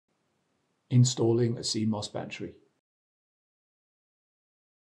Installing a CMOS battery.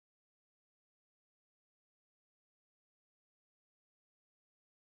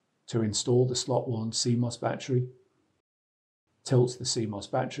 To install the slot 1 CMOS battery, tilt the CMOS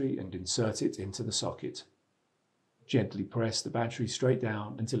battery and insert it into the socket. Gently press the battery straight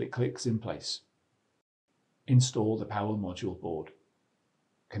down until it clicks in place. Install the power module board.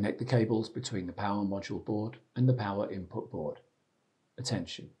 Connect the cables between the power module board and the power input board.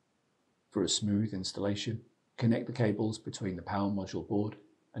 Attention! For a smooth installation, connect the cables between the power module board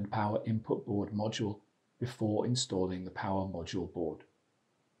and power input board module before installing the power module board.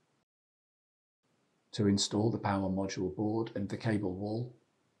 To install the power module board and the cable wall,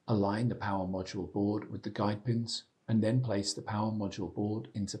 align the power module board with the guide pins and then place the power module board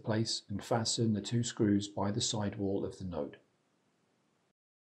into place and fasten the 2 screws by the side wall of the node.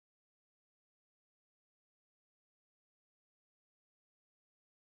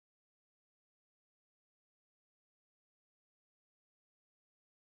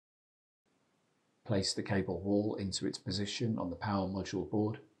 Place the cable wall into its position on the power module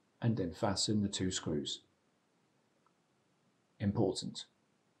board and then fasten the 2 screws. Important: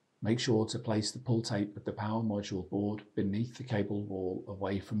 make sure to place the pull tape of the power module board beneath the cable wall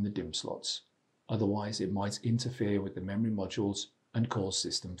away from the DIMM slots, otherwise it might interfere with the memory modules and cause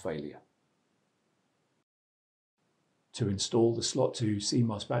system failure. To install the slot 2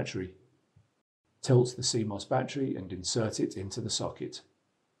 CMOS battery, tilt the CMOS battery and insert it into the socket.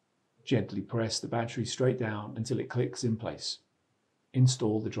 Gently press the battery straight down until it clicks in place.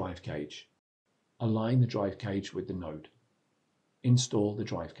 Install the drive cage. Align the drive cage with the node. Install the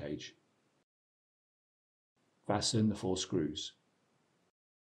drive cage. Fasten the 4 screws.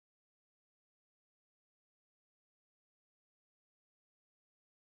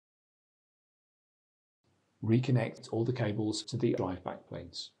 Reconnect all the cables to the drive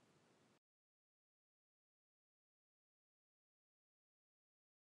backplanes.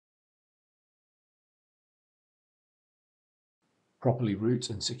 Properly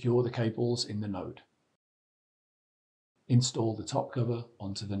route and secure the cables in the node. Install the top cover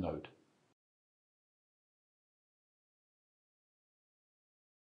onto the node.